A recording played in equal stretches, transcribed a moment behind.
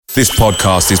This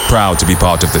podcast is proud to be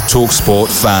part of the TalkSport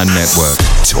Fan Network.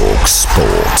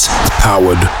 TalkSport.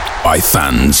 Powered by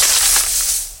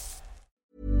fans.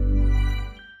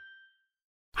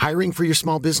 Hiring for your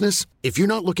small business? If you're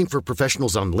not looking for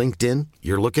professionals on LinkedIn,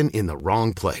 you're looking in the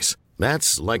wrong place.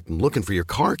 That's like looking for your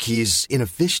car keys in a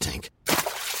fish tank.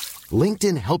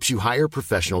 LinkedIn helps you hire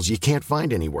professionals you can't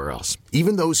find anywhere else,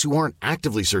 even those who aren't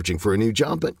actively searching for a new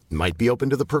job but might be open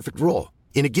to the perfect role.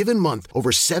 In a given month,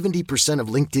 over 70% of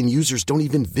LinkedIn users don't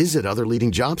even visit other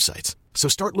leading job sites. So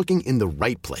start looking in the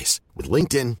right place. With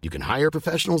LinkedIn, you can hire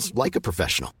professionals like a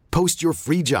professional. Post your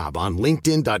free job on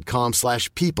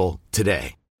linkedin.com/people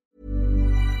today.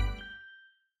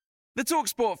 The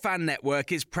TalkSport Fan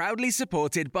Network is proudly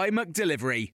supported by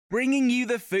McDelivery, bringing you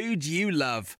the food you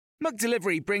love.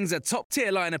 McDelivery brings a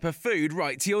top-tier lineup of food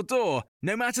right to your door.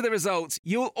 No matter the result,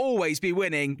 you'll always be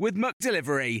winning with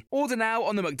McDelivery. Order now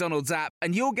on the McDonald's app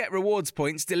and you'll get rewards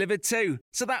points delivered too.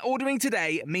 So that ordering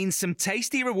today means some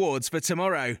tasty rewards for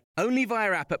tomorrow. Only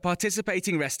via app at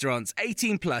participating restaurants.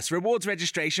 18 plus. Rewards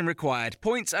registration required.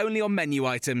 Points only on menu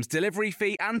items. Delivery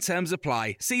fee and terms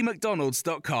apply. See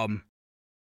mcdonalds.com.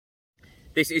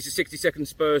 This is a 60-second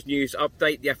Spurs news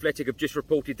update. The Athletic have just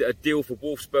reported that a deal for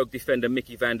Wolfsburg defender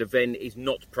Mickey van der Ven is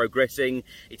not progressing.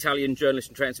 Italian journalist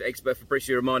and transfer expert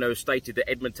Fabrizio Romano has stated that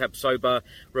Edmond Tapsoba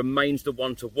remains the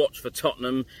one to watch for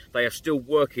Tottenham. They are still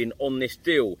working on this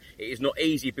deal. It is not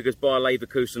easy because Bayer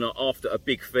Leverkusen are after a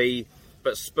big fee,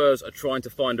 but Spurs are trying to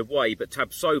find a way. But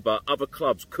Tapsoba, other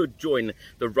clubs could join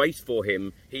the race for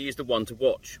him. He is the one to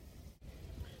watch.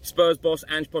 Spurs boss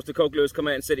Ange Postecoglou has come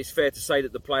out and said it's fair to say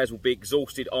that the players will be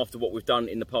exhausted after what we've done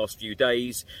in the past few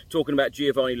days. Talking about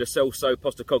Giovanni Lo Celso,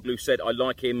 Postecoglou said, "I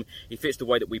like him, he fits the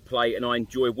way that we play and I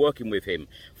enjoy working with him."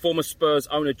 Former Spurs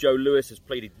owner Joe Lewis has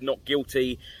pleaded not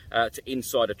guilty to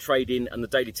insider trading, and the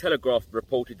Daily Telegraph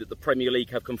reported that the Premier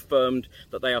League have confirmed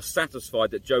that they are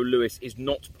satisfied that Joe Lewis is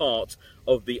not part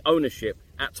of the ownership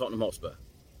at Tottenham Hotspur.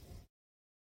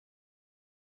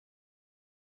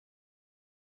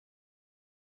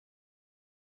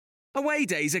 Away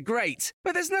days are great,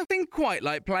 but there's nothing quite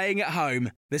like playing at home.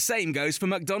 The same goes for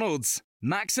McDonald's.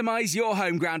 Maximise your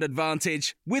home ground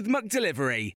advantage with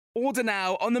McDelivery. Order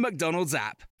now on the McDonald's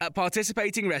app. At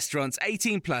participating restaurants,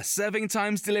 18 plus, serving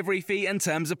times, delivery fee and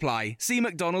terms apply. See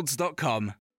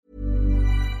mcdonalds.com.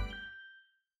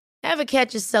 Ever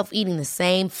catch yourself eating the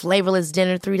same flavorless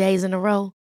dinner 3 days in a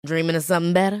row? Dreaming of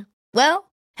something better?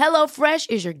 Well, HelloFresh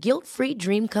is your guilt-free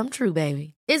dream come true,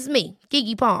 baby. It's me,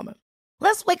 Keke Palmer.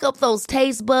 Let's wake up those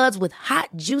taste buds with hot,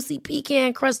 juicy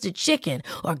pecan-crusted chicken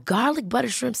or garlic butter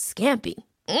shrimp scampi.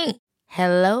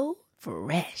 Hello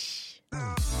Fresh.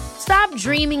 Stop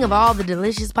dreaming of all the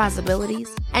delicious possibilities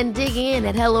and dig in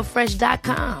at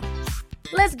HelloFresh.com.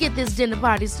 Let's get this dinner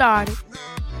party started.